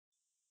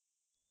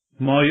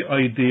My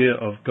Idea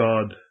of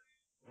God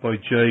by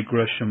J.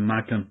 Gresham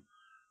Machen,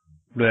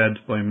 read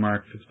by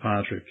Mark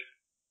Fitzpatrick.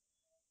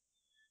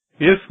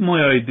 If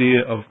my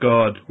idea of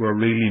God were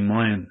really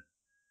mine,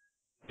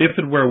 if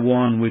it were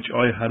one which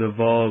I had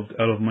evolved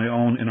out of my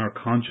own inner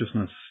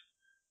consciousness,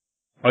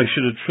 I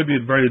should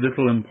attribute very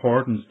little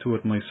importance to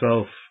it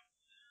myself,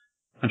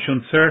 and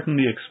should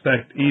certainly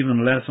expect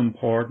even less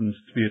importance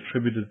to be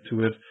attributed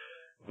to it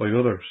by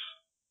others.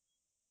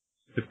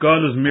 If God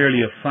is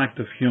merely a fact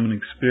of human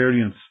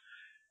experience,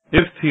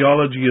 if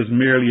theology is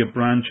merely a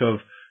branch of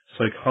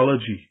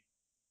psychology,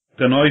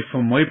 then I,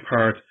 for my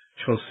part,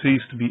 shall cease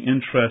to be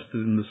interested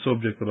in the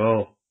subject at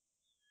all.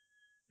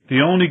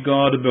 The only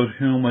God about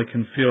whom I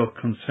can feel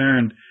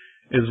concerned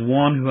is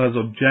one who has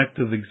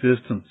objective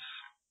existence,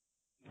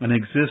 an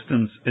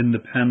existence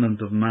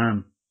independent of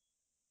man.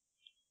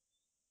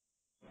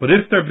 But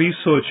if there be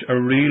such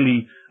a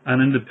really and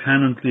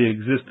independently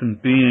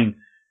existent being,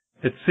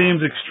 it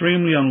seems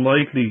extremely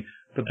unlikely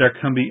that there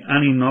can be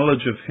any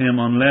knowledge of him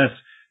unless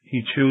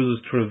he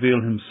chooses to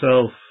reveal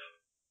himself.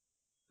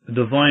 A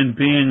divine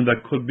being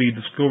that could be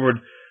discovered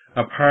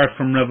apart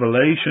from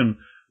revelation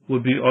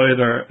would be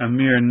either a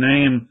mere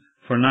name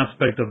for an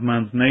aspect of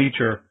man's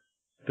nature,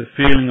 the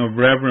feeling of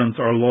reverence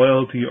or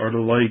loyalty or the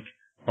like,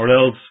 or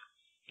else,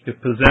 if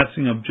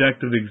possessing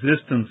objective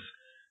existence,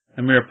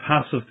 a mere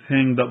passive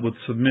thing that would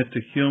submit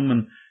to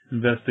human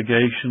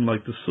investigation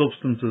like the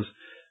substances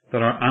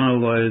that are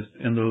analysed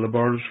in the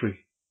laboratory.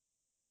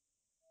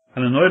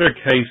 And in either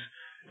case,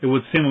 it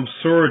would seem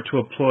absurd to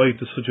apply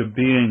to such a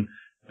being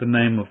the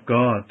name of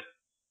God.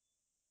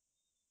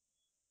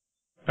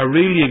 A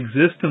really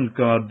existent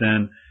God,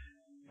 then,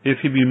 if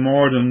he be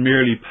more than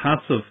merely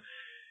passive,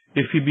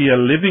 if he be a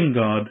living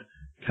God,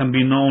 can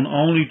be known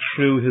only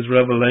through his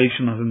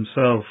revelation of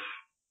himself.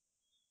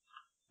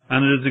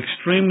 And it is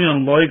extremely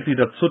unlikely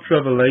that such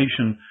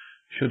revelation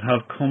should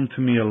have come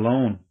to me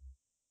alone.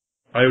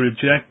 I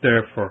reject,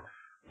 therefore,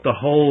 the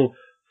whole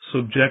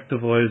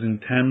subjectivizing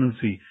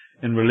tendency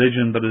in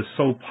religion that is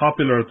so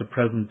popular at the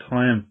present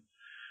time,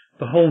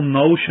 the whole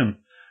notion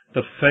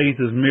that faith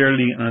is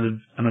merely an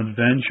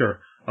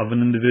adventure of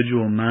an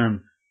individual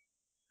man.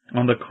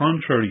 On the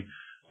contrary,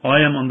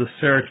 I am on the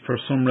search for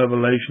some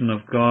revelation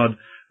of God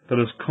that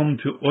has come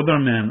to other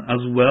men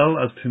as well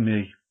as to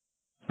me,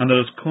 and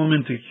that has come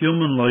into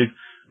human life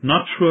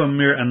not through a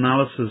mere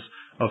analysis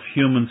of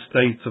human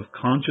states of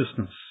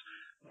consciousness,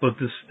 but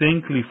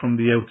distinctly from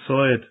the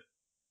outside.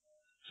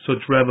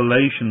 Such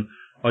revelation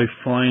I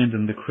find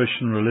in the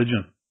Christian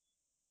religion.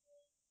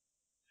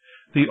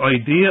 The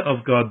idea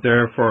of God,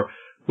 therefore,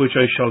 which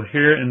I shall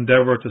here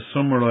endeavour to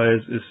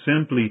summarize, is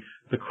simply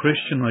the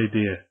Christian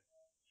idea.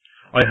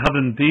 I have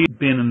indeed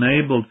been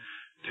enabled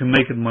to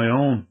make it my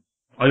own.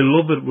 I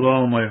love it with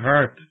all my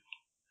heart.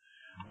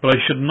 But I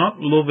should not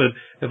love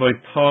it if I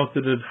thought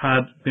that it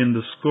had been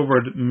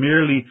discovered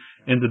merely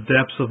in the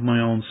depths of my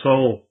own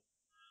soul.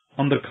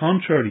 On the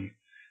contrary,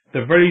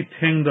 the very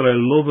thing that I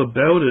love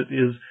about it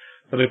is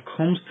that it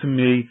comes to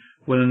me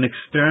with an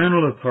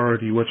external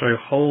authority which I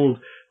hold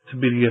to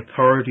be the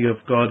authority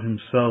of God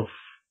himself.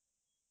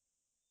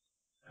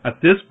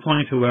 At this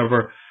point,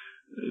 however,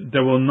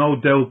 there will no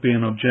doubt be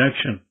an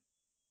objection.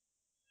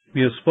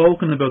 We have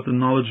spoken about the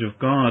knowledge of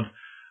God,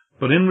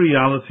 but in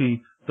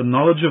reality, the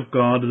knowledge of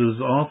God, it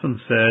is often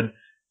said,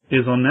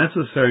 is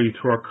unnecessary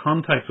to our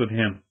contact with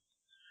him,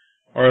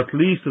 or at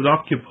least it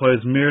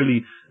occupies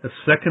merely a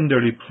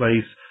secondary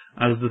place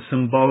as the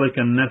symbolic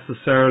and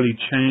necessarily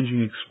changing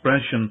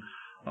expression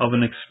of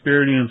an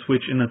experience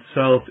which in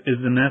itself is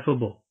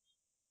ineffable.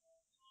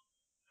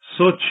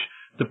 Such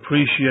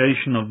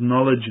depreciation of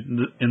knowledge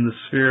in the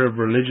sphere of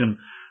religion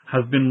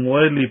has been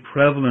widely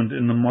prevalent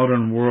in the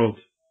modern world,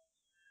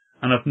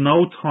 and at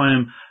no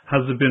time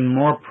has it been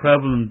more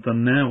prevalent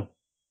than now.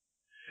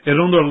 It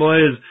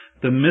underlies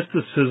the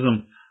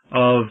mysticism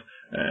of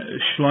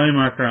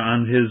Schleiermacher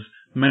and his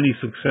many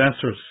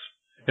successors.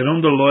 It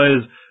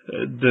underlies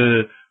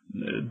the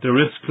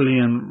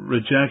Aristotelian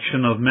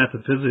rejection of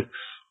metaphysics.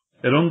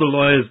 It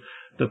underlies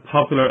the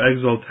popular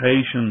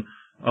exaltation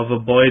of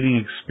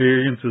abiding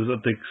experiences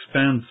at the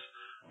expense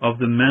of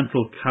the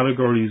mental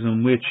categories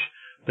in which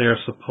they are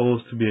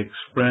supposed to be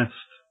expressed.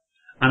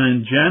 And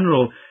in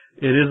general,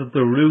 it is at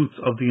the roots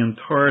of the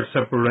entire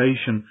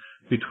separation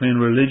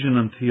between religion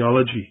and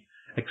theology,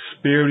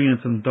 experience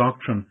and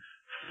doctrine,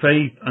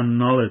 faith and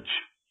knowledge,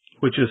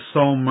 which is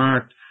so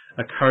marked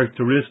a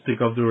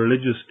characteristic of the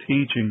religious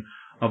teaching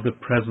of the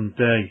present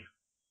day.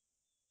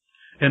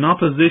 In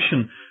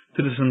opposition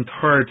to this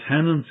entire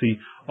tendency,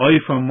 I,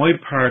 for my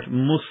part,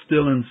 must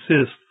still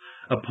insist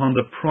upon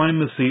the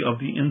primacy of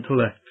the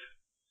intellect.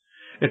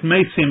 It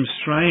may seem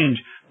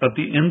strange that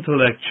the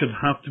intellect should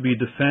have to be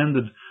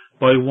defended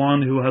by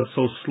one who has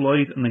so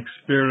slight an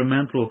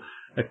experimental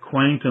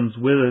acquaintance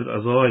with it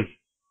as I.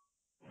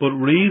 But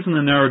reason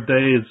in our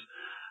days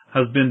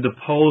has been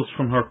deposed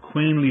from her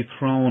queenly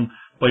throne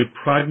by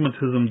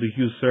pragmatism the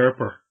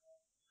usurper,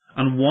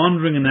 and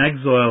wandering in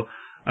exile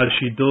as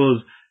she does,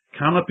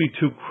 cannot be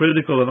too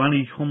critical of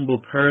any humble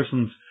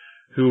persons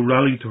who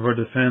rally to her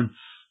defence.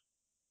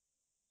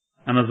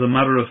 and as a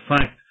matter of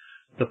fact,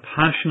 the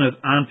passionate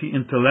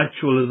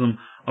anti-intellectualism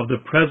of the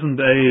present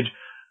age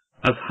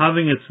as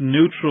having its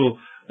natural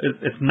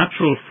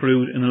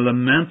fruit in a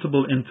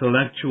lamentable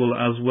intellectual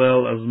as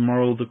well as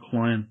moral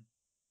decline.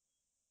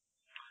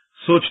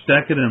 Such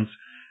decadence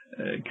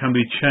can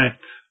be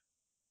checked,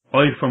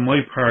 I for my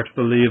part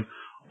believe,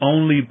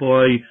 only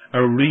by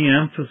a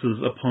re-emphasis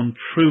upon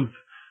truth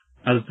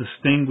as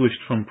distinguished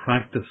from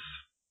practice,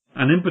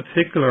 and in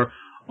particular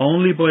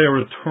only by a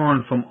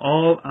return from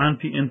all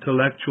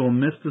anti-intellectual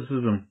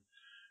mysticism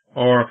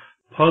or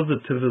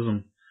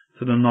positivism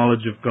to the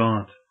knowledge of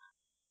God.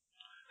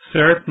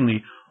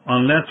 Certainly,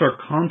 unless our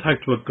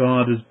contact with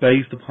God is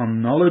based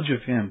upon knowledge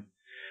of Him,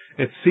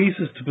 it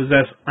ceases to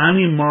possess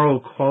any moral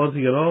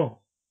quality at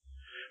all.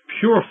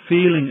 Pure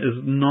feeling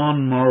is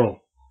non-moral.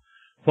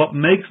 What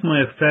makes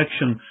my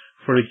affection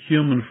for a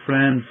human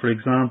friend, for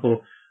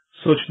example,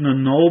 such an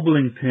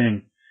ennobling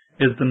thing,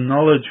 is the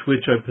knowledge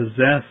which I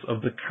possess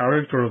of the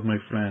character of my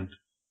friend.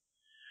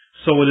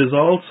 So it is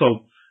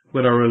also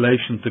with our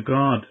relation to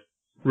God.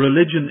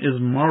 Religion is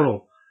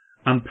moral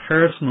and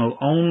personal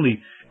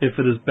only if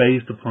it is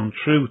based upon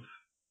truth.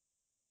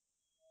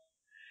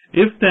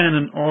 If then,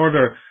 in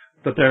order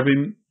that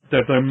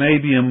there may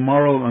be a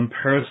moral and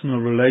personal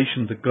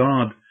relation to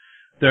God,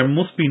 there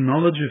must be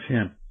knowledge of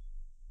Him,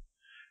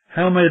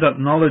 how may that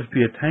knowledge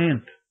be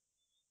attained?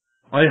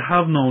 I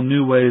have no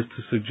new ways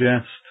to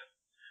suggest.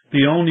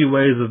 The only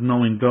ways of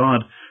knowing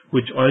God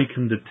which I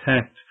can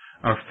detect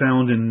are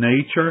found in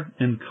nature,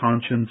 in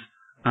conscience,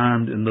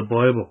 and in the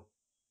Bible.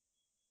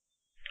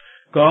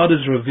 God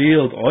is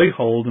revealed, I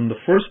hold, in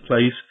the first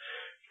place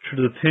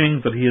through the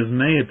things that He has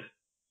made.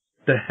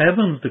 The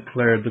heavens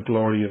declare the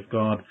glory of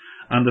God,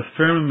 and the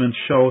firmament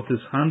showeth His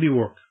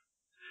handiwork.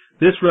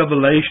 This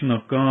revelation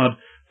of God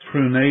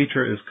through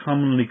nature is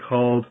commonly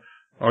called,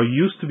 or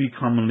used to be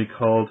commonly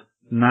called,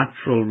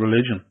 natural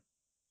religion.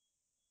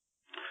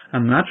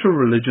 And natural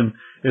religion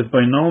is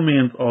by no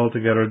means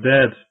altogether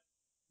dead.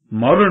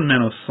 Modern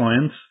men of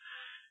science,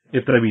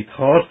 if they be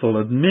thoughtful,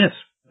 admit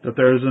that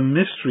there is a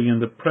mystery in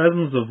the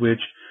presence of which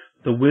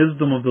the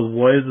wisdom of the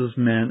wisest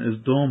men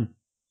is dumb.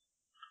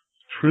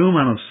 True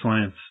men of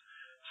science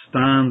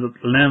stand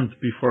at length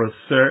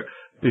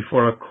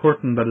before a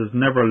curtain that is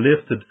never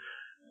lifted,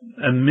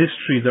 a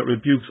mystery that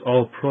rebukes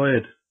all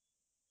pride.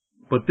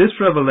 But this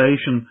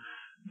revelation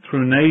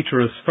through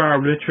nature is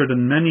far richer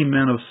than many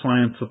men of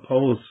science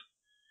suppose.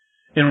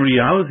 In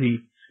reality,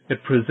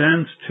 it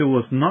presents to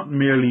us not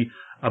merely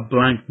a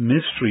blank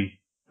mystery,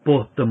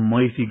 but the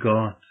mighty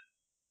God.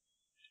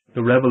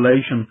 The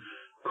revelation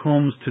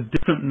comes to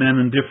different men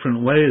in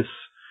different ways.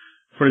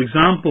 For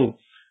example,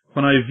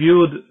 when I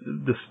viewed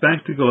the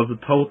spectacle of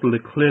the total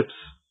eclipse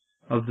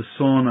of the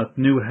sun at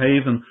New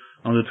Haven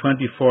on the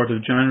 24th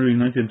of January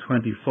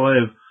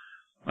 1925,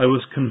 I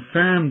was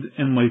confirmed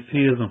in my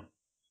theism.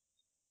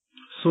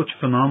 Such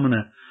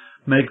phenomena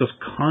make us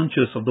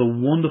conscious of the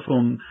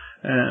wonderful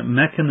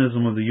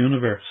mechanism of the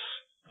universe,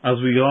 as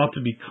we ought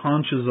to be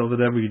conscious of it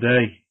every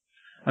day.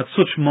 At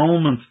such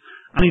moments,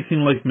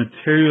 anything like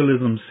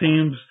materialism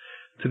seems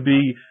to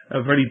be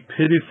a very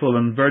pitiful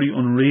and very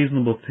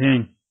unreasonable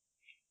thing.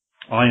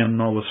 I am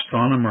no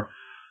astronomer,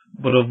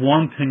 but of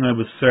one thing I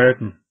was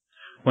certain.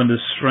 When the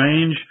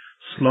strange,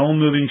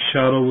 slow-moving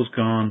shadow was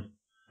gone,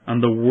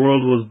 and the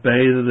world was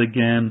bathed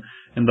again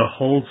in the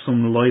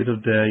wholesome light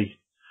of day,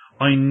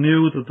 I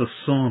knew that the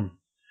sun,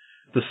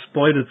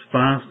 despite its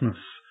vastness,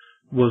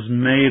 was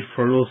made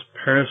for us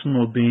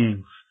personal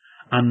beings,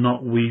 and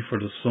not we for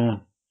the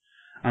sun,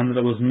 and that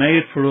it was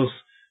made for us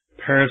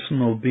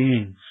personal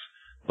beings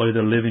by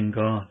the living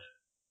God.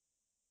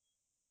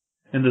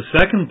 In the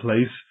second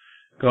place,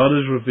 God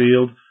is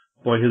revealed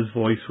by His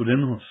voice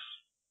within us.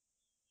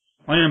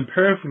 I am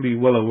perfectly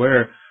well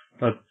aware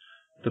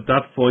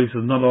that voice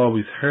is not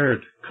always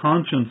heard.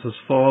 Conscience has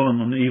fallen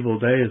on evil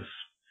days.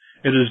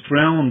 It is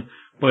drowned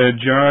by a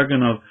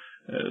jargon of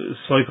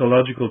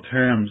psychological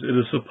terms. It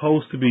is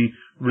supposed to be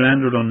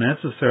rendered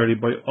unnecessary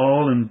by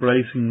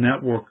all-embracing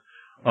network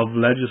of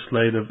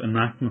legislative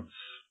enactments.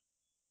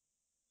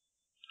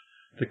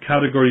 The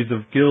categories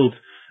of guilt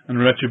and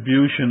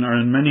retribution are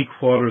in many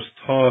quarters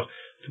thought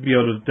to be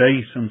out of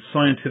date, and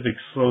scientific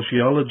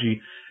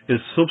sociology is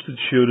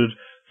substituted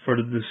for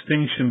the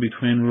distinction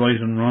between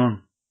right and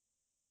wrong.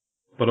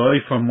 But I,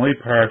 for my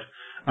part,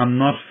 am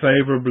not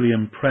favourably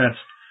impressed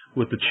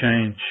with the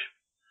change.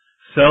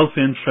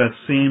 Self-interest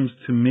seems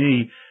to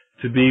me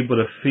to be but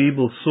a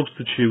feeble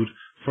substitute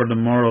for the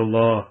moral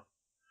law,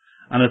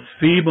 and its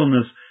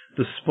feebleness,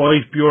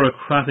 despite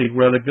bureaucratic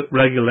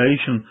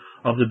regulation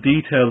of the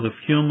details of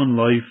human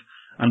life,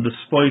 and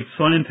despite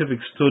scientific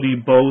study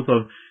both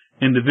of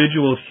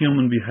individual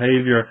human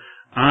behaviour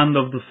and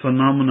of the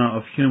phenomena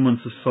of human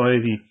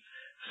society,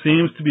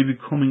 seems to be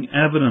becoming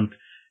evident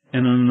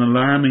in an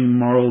alarming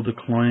moral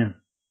decline.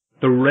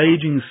 The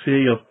raging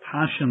sea of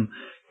passion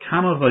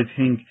cannot, I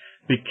think,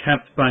 be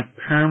kept back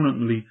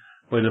permanently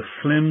by the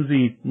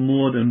flimsy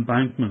mud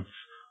embankments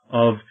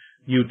of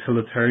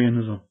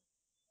utilitarianism.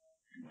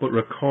 But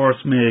recourse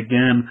may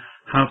again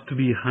have to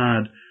be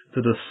had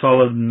to the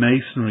solid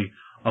masonry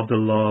of the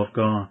law of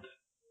God.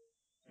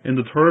 In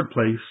the third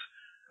place,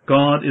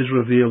 God is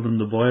revealed in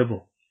the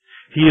Bible.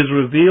 He is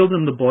revealed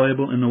in the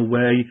Bible in a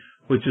way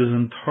which is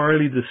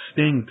entirely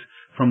distinct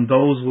from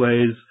those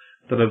ways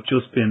that have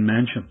just been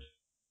mentioned.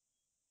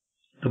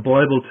 The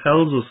Bible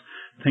tells us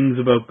things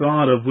about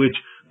God of which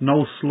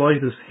no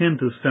slightest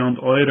hint is found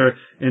either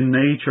in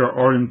nature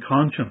or in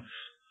conscience.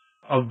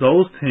 Of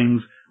those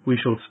things we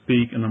shall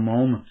speak in a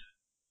moment.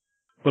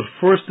 But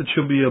first it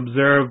should be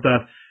observed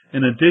that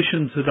in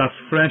addition to that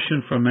fresh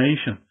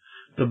information,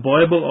 the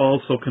Bible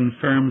also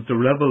confirms the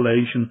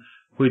revelation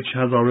which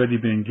has already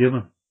been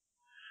given.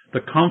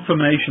 The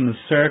confirmation is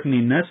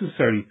certainly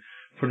necessary,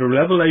 for the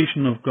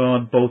revelation of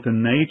God both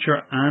in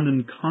nature and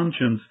in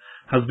conscience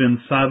has been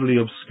sadly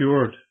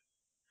obscured.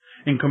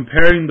 In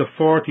comparing the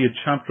 40th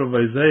chapter of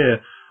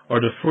Isaiah, or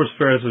the first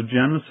verse of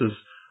Genesis,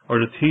 or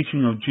the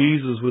teaching of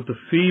Jesus with the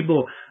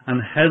feeble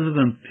and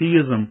hesitant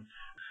theism,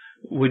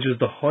 which is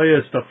the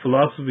highest that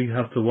philosophy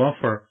has to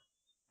offer,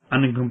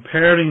 and in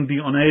comparing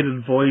the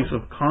unaided voice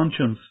of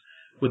conscience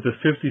with the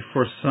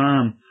 51st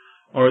Psalm,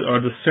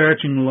 or the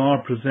searching law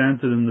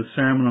presented in the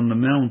Sermon on the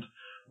Mount,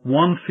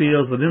 one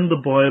feels that in the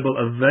Bible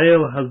a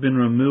veil has been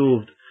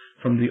removed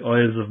from the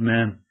eyes of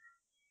men.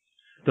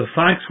 The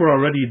facts were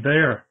already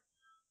there,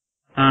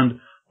 and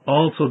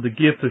also the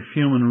gift of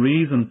human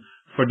reason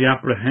for the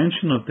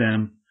apprehension of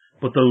them,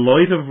 but the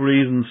light of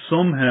reason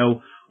somehow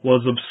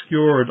was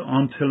obscured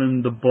until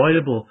in the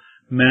Bible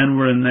men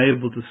were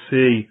enabled to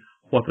see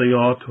what they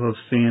ought to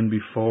have seen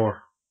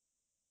before.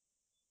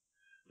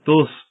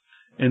 Thus,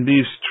 in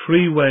these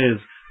three ways,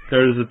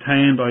 there is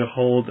attained, I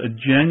hold, a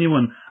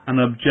genuine and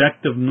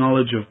objective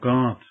knowledge of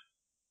God.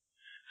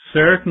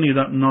 Certainly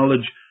that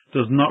knowledge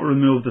does not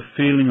remove the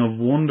feeling of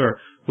wonder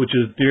which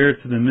is dear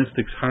to the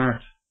mystic's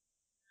heart.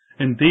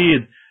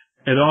 Indeed,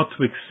 it ought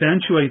to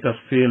accentuate that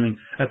feeling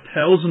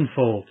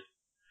 1,000-fold.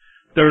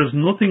 There is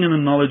nothing in the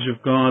knowledge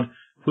of God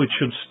which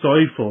should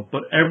stifle,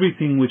 but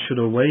everything which should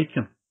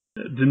awaken.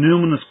 The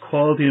numinous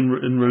quality in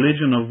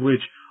religion of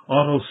which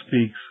Otto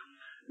speaks,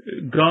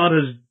 God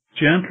has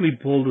gently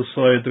pulled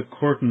aside the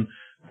curtain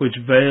which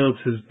veils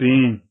his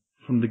being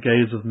from the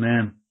gaze of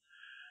men.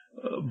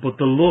 But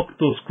the look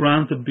thus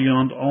granted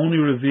beyond only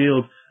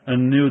revealed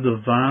anew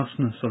the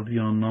vastness of the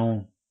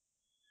unknown.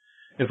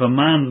 If a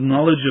man's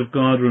knowledge of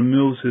God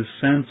removes his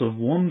sense of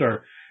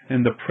wonder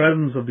in the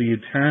presence of the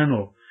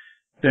eternal,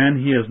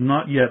 then he has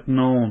not yet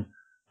known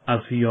as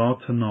he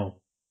ought to know.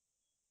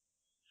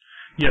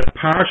 Yet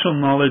partial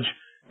knowledge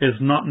is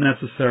not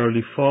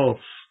necessarily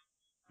false,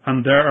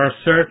 and there are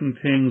certain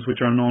things which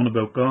are known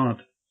about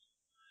God.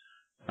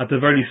 At the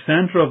very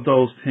centre of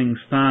those things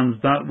stands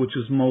that which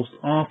is most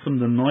often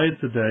denied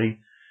today.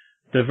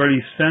 The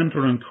very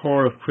centre and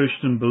core of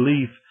Christian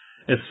belief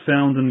is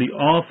found in the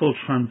awful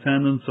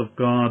transcendence of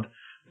God,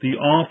 the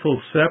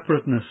awful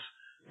separateness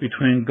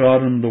between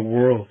God and the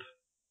world.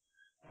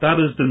 That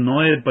is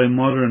denied by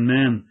modern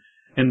men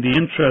in the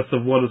interest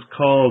of what is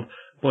called,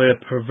 by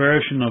a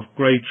perversion of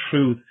great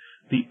truth,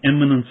 the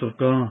immanence of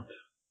God.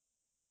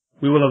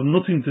 We will have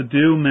nothing to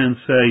do, men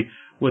say,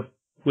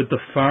 with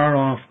the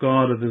far-off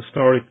God of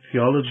historic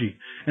theology.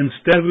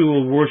 Instead, we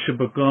will worship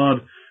a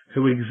God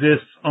who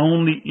exists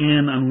only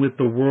in and with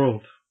the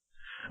world,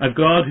 a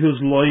God whose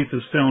life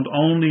is found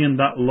only in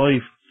that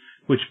life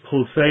which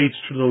pulsates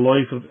through the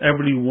life of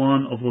every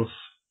one of us.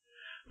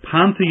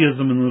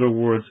 Pantheism, in other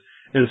words,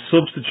 is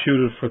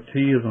substituted for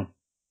theism,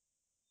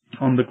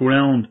 on the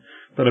ground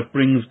that it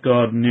brings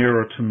God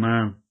nearer to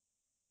man.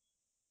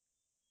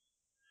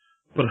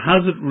 But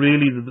has it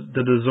really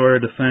the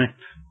desired effect?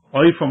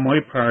 I, for my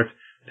part,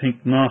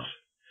 think not.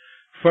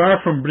 Far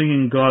from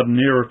bringing God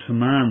nearer to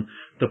man,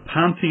 the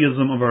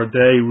pantheism of our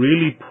day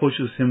really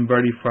pushes him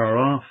very far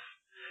off.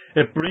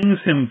 It brings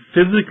him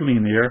physically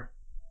near,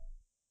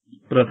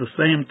 but at the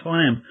same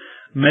time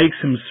makes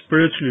him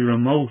spiritually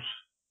remote.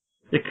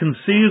 It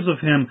conceives of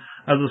him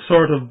as a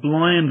sort of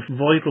blind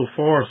vital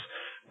force,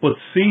 but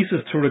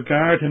ceases to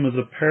regard him as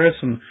a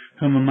person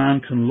whom a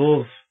man can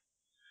love.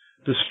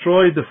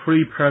 Destroyed the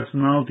free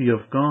personality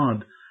of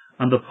God,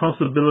 and the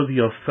possibility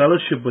of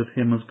fellowship with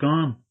him is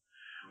gone.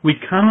 We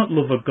cannot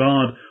love a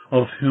God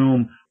of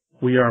whom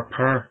we are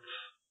parts.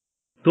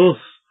 Thus,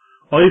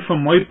 I for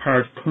my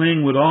part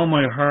cling with all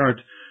my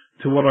heart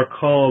to what are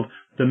called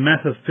the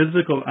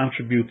metaphysical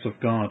attributes of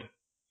God,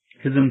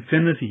 his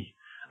infinity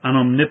and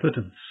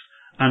omnipotence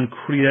and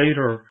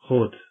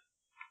creatorhood.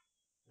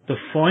 The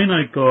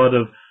finite God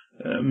of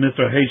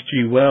Mr.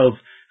 H.G. Wells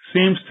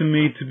seems to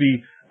me to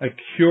be a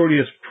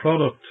curious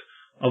product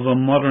of a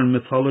modern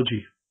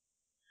mythology.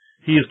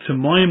 He is to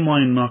my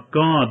mind not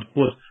God,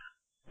 but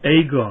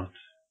a God,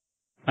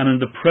 and in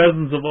the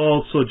presence of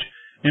all such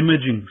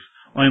imagings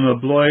I am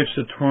obliged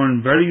to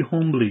turn very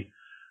humbly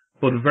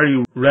but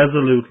very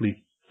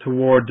resolutely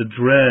toward the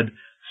dread,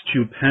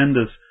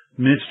 stupendous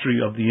mystery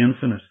of the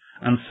infinite,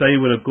 and say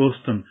with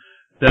Augustine,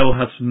 "Thou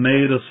hast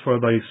made us for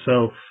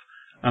thyself,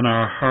 and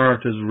our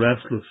heart is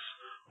restless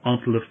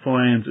until it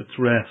finds its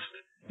rest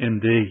in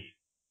thee."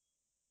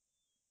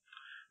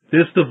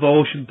 This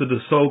devotion to the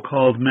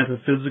so-called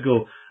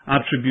metaphysical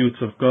attributes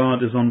of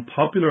God is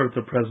unpopular at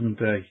the present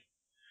day.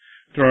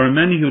 There are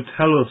many who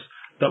tell us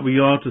that we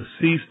ought to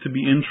cease to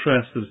be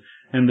interested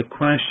in the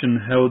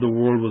question how the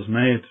world was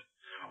made,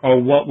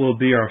 or what will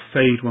be our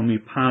fate when we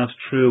pass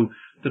through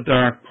the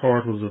dark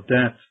portals of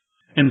death.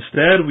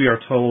 Instead, we are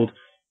told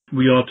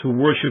we ought to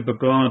worship a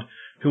God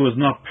who is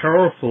not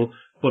powerful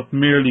but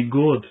merely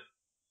good.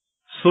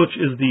 Such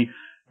is the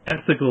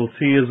ethical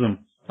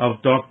theism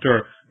of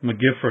Dr.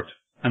 McGiffert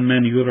and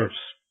many others.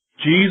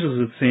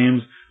 Jesus, it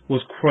seems,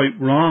 was quite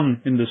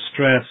wrong in the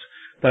stress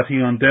that he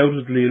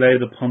undoubtedly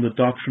laid upon the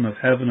doctrine of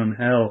heaven and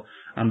hell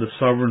and the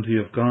sovereignty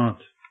of God.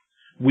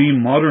 We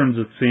moderns,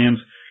 it seems,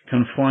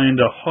 can find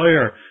a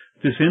higher,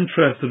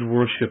 disinterested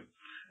worship,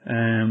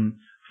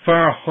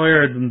 far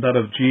higher than that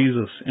of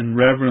Jesus, in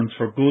reverence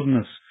for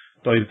goodness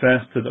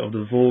divested of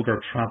the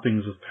vulgar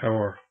trappings of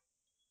power.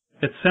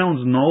 It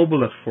sounds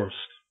noble at first,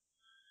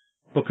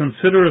 but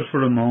consider it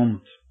for a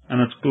moment,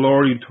 and its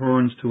glory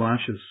turns to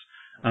ashes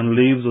and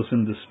leaves us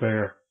in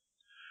despair.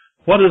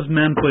 What is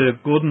meant by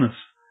a goodness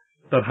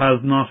that has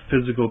not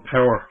physical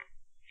power?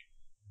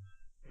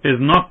 Is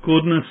not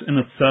goodness in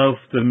itself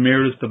the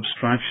merest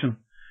abstraction?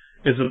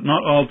 Is it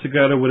not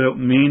altogether without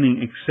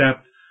meaning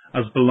except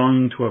as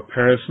belonging to a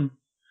person?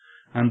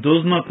 And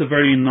does not the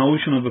very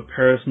notion of a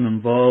person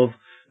involve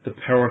the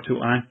power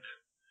to act?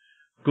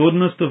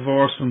 Goodness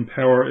divorced from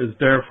power is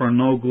therefore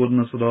no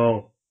goodness at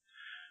all.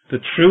 The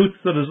truth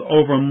that is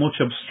over much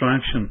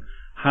abstraction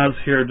has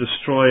here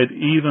destroyed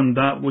even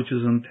that which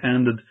is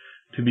intended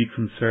to be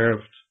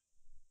conserved.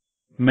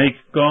 Make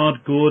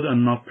God good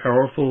and not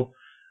powerful,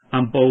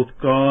 and both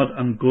God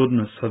and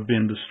goodness have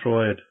been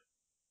destroyed.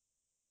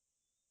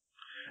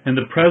 In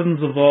the presence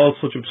of all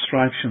such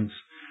abstractions,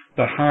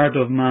 the heart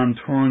of man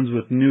turns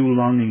with new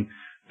longing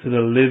to the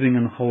living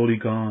and holy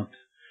God,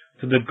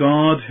 to the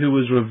God who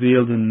is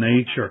revealed in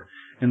nature,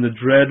 in the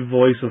dread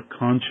voice of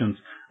conscience,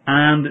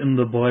 and in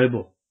the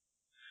Bible.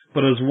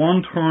 But as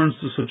one turns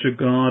to such a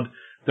God,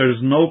 there is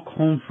no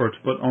comfort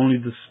but only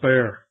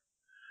despair.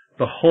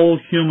 The whole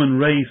human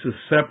race is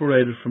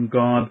separated from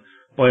God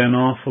by an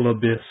awful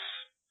abyss.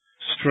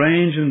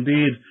 Strange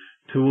indeed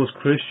to us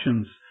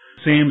Christians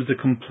seems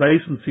the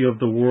complacency of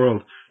the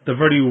world. The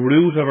very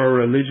root of our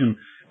religion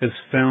is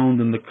found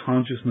in the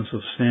consciousness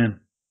of sin.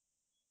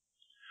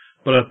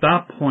 But at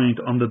that point,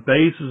 on the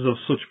basis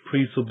of such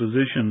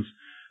presuppositions,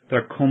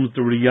 there comes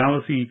the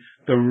reality,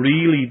 the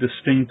really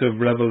distinctive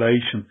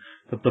revelation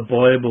that the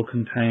Bible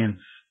contains.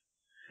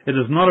 It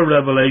is not a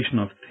revelation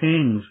of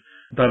things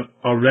that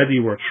already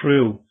were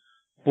true,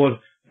 but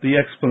the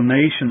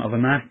explanation of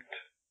an act.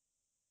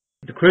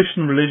 The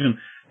Christian religion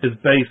is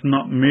based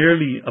not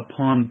merely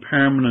upon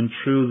permanent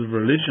truths of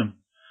religion,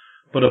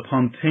 but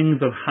upon things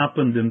that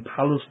happened in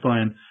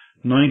Palestine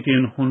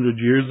 1900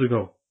 years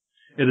ago.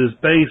 It is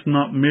based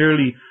not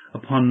merely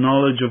upon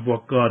knowledge of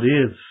what God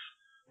is,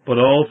 but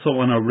also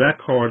on a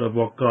record of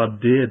what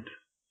God did.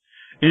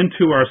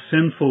 Into our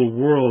sinful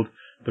world,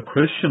 the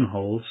Christian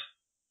holds,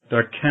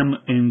 there came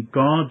in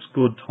God's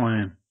good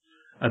time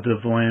a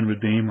divine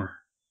Redeemer.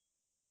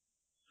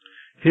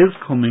 His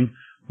coming,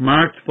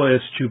 marked by a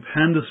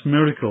stupendous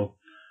miracle,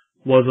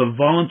 was a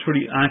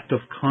voluntary act of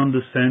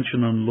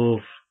condescension and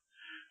love.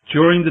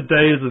 During the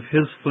days of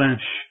his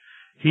flesh,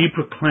 he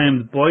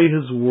proclaimed by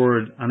his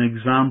word and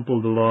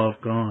example the law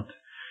of God.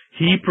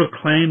 He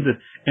proclaimed it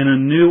in a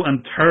new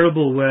and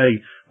terrible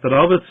way that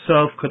of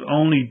itself could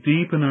only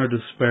deepen our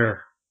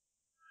despair.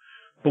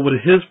 But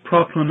with his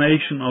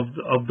proclamation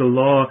of the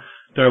law,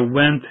 there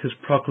went his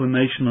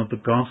proclamation of the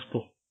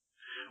gospel.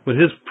 With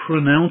his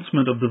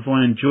pronouncement of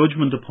divine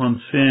judgment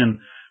upon sin,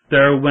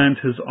 there went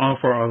his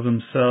offer of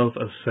himself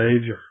as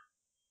Saviour.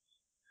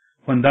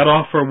 When that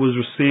offer was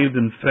received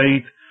in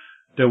faith,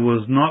 there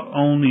was not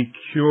only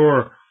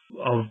cure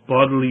of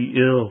bodily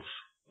ills,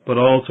 but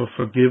also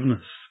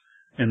forgiveness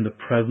in the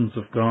presence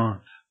of God.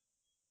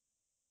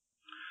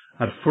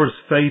 At first,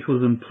 faith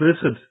was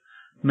implicit.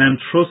 Men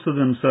trusted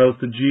themselves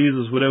to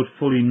Jesus without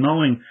fully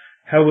knowing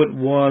how it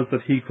was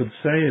that he could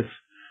save.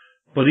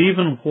 But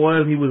even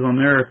while he was on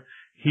earth,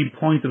 he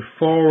pointed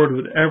forward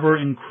with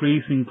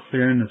ever-increasing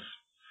clearness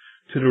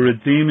to the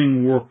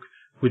redeeming work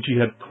which he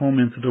had come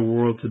into the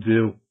world to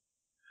do.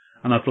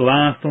 And at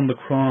last on the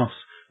cross,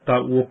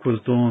 that work was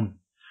done.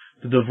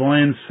 The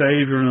divine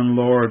Saviour and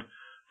Lord,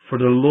 for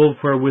the love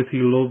wherewith he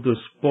loved us,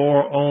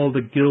 bore all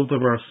the guilt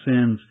of our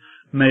sins,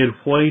 made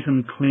white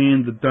and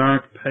clean the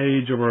dark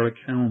page of our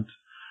account,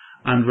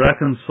 and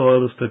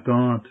reconciled us to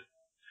God.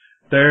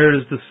 There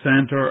is the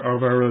centre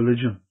of our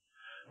religion.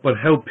 But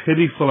how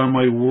pitiful are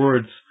my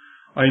words!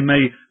 I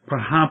may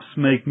perhaps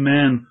make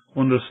men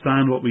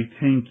understand what we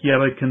think,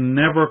 yet I can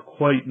never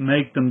quite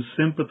make them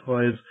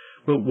sympathize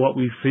with what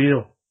we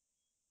feel.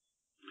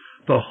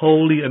 The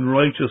holy and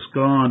righteous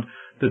God,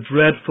 the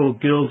dreadful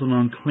guilt and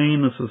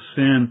uncleanness of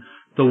sin,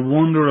 the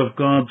wonder of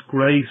God's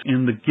grace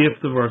in the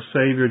gift of our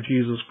Saviour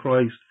Jesus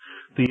Christ,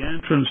 the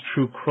entrance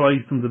through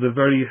Christ into the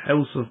very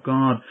house of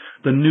God,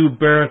 the new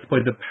birth by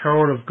the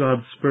power of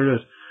God's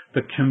Spirit,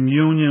 the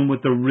communion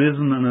with the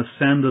risen and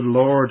ascended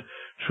Lord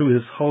through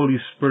His Holy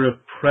Spirit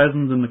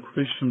present in the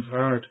Christian's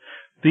heart.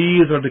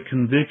 These are the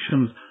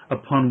convictions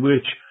upon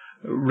which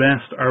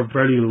rest our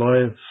very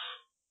lives.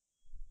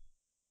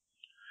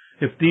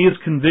 If these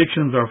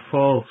convictions are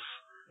false,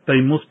 they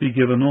must be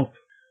given up.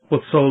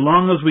 But so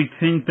long as we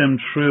think them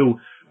true,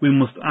 we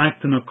must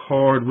act in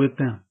accord with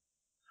them.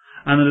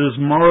 And it is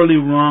morally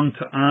wrong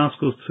to ask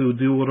us to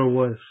do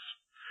otherwise.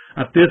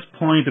 At this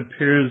point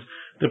appears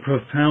the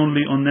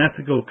profoundly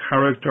unethical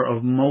character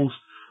of most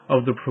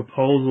of the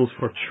proposals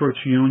for church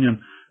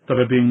union that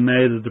are being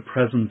made at the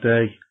present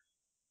day.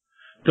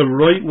 The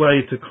right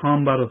way to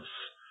combat us,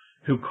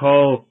 who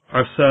call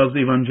ourselves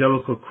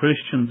evangelical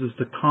Christians, is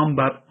to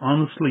combat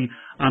honestly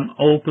and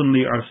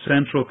openly our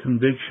central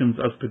convictions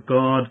as to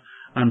God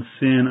and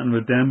sin and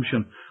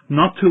redemption,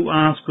 not to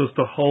ask us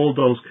to hold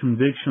those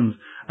convictions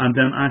and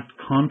then act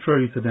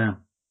contrary to them.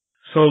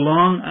 So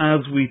long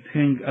as we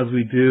think as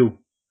we do,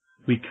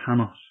 we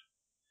cannot.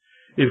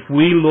 If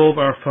we love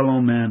our fellow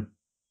men,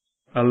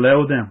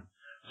 allow them,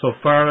 so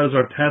far as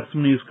our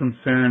testimony is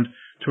concerned,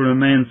 to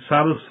remain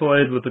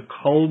satisfied with the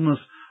coldness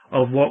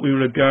of what we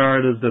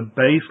regard as the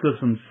baseless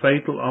and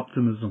fatal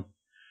optimism,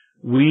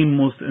 we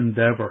must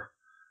endeavour,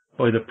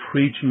 by the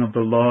preaching of the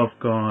law of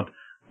God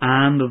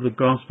and of the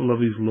gospel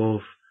of His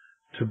love,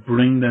 to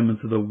bring them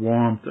into the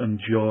warmth and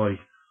joy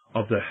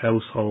of the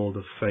household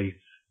of faith.